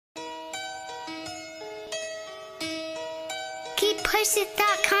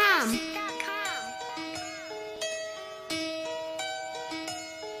KeepPushIt.com.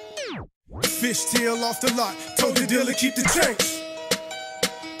 Fishtail off the lot, told the dealer keep the change.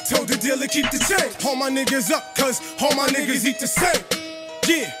 Told the dealer keep the change. All my niggas up, cause all my niggas eat the same.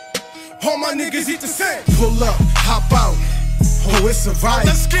 Yeah, all my niggas eat the same. Pull up, hop out. Oh, it's a vibe.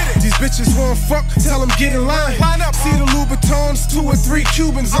 Let's get it. These bitches wanna fuck, tell them get in line. Line up, see the Louboutins, 2 or 3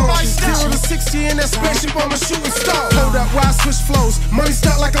 Cubans on. 0 to 60 in that spaceship, I'm a shooting star. Hold up, while I switch flows, money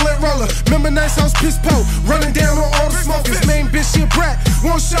stuck like a lit roller. Remember nice house piss po, running down on all the smokers. Main bitch, she a brat,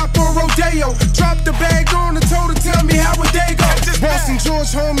 won't shop on Rodeo. Drop the bag on the toe to tell me how would they go. Boston George,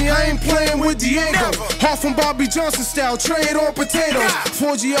 homie, I ain't playing with Diego. Half from Bobby Johnson style, trade on potatoes.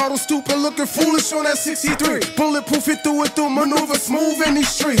 4G auto stupid, looking foolish on that 63. Bulletproof, it through, maneuver smooth in these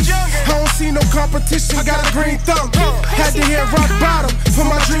streets. I don't see no competition, got a green thumb. Had to hit rock bottom for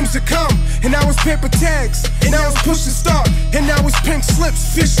my dreams to come. And now it's paper tags, and now it's push to start. And now it's pink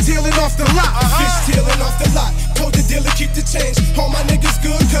slips, fishtailing off the lot. Fishtailing off the lot, told the dealer keep the change. All my niggas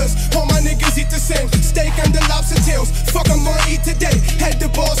good, cause all my niggas eat the same. Steak under lobster tails, fuck I'm gonna eat today. Had the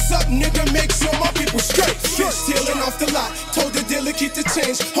boss up, nigga, make sure my people straight. Fishtailing off the lot, told the dealer keep the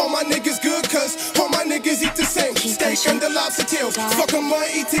change. All my niggas good, cause all my niggas eat the same. Steak under lobster tails, fuck I'm gonna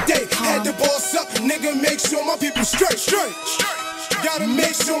eat today. Had the boss up, nigga, make sure my people straight. Gotta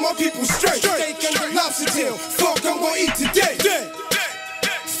make sure my people straight. Steak under lobster tail, fuck I'm gonna eat today.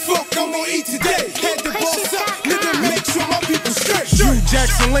 Fuck I'm gonna eat today. Had the boss up, nigga, make sure my people straight. Drew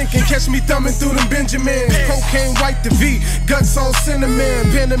Jackson Lincoln, catch me thumbing through them Benjamins. Cocaine white the V, guts all cinnamon.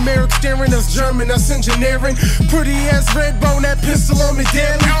 Pan American steering, that's German, that's engineering. Pretty ass red bone, that pistol on me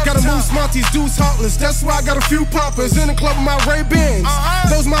daily. Gotta move Smarties, dudes heartless. That's why I got a few poppers in the club with my Ray-Bans.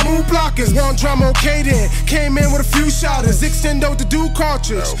 Those my move blockers, one drum okay then. Came in with a few shotters, extendo the dude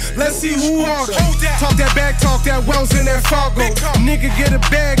cartridge. Let's see who harder. Talk that back, talk that Wells in that Fargo. Nigga get a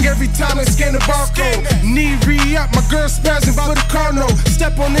bag every time I scan the barcode. Need re-up, my girl spazzing for the car note.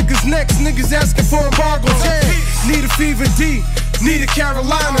 Step on niggas' necks, niggas asking for embargoes. Hey, need a fever D, need a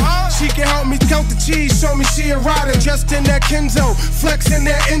Carolina. She can help me count the cheese, show me she a rider. Dressed in that Kenzo, flex in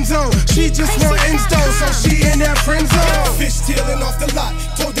that end zone. She just want ends though, so she in that friend zone. Fishtailing off the lot,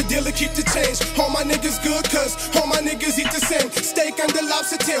 told the dealer keep the change. All my niggas good, cause all my niggas eat the same. Steak under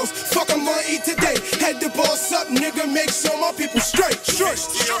lobster tails, fuck I'm gonna eat today. Had the boss up, nigga, make sure my people straight.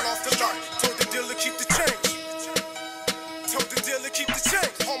 Fishtailing off the lot, told the dealer keep the change. Told the dealer keep the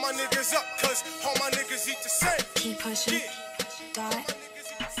change. All my niggas up, cause all my niggas eat the same. KeepPushIt.com.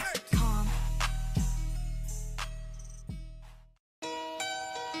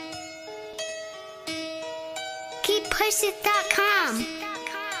 KeepPushIt.com.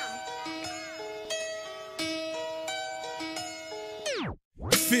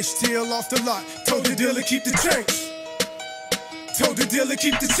 Fishtail off the lot, told the dealer keep the change. Told the dealer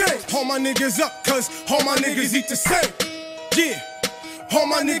keep the change. All my niggas up, cause all my niggas eat the same. Yeah, all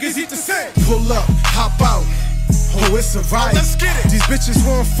my niggas eat the same. Pull up, hop out. Oh, it's a vibe. Let's get it. These bitches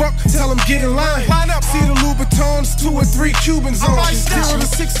wanna fuck, tell them get in line. Line up, see the Louboutins, 2 or 3 Cubans on. 0 to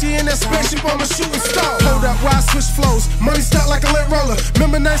 60 in that spaceship, I'm a shooting star. Hold up, while I switch flows, money stuck like a lit roller.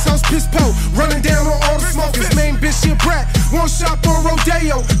 Remember nice house piss po, running down on all the smokers. Main bitch, she a brat, won't shop on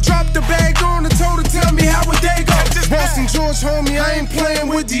Rodeo. Drop the bag on the toe to tell me how would they go. Boston George, homie, I ain't playing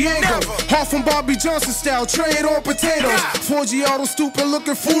with Diego. Half from Bobby Johnson style, trade on potatoes. 4G auto stupid,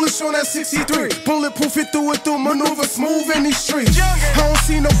 looking foolish on that 63. Bulletproof, it through, maneuver smooth in these streets. I don't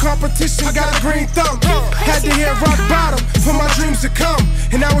see no competition, got a green thumb. Had to hit rock bottom for my dreams to come.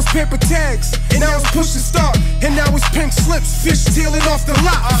 And now it's paper tags, and now it's push to start. And now it's pink slips, fishtailing off the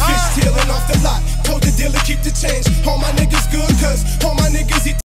lot. Fishtailing off the lot, told the dealer keep the change. All my niggas good, cause all my niggas eat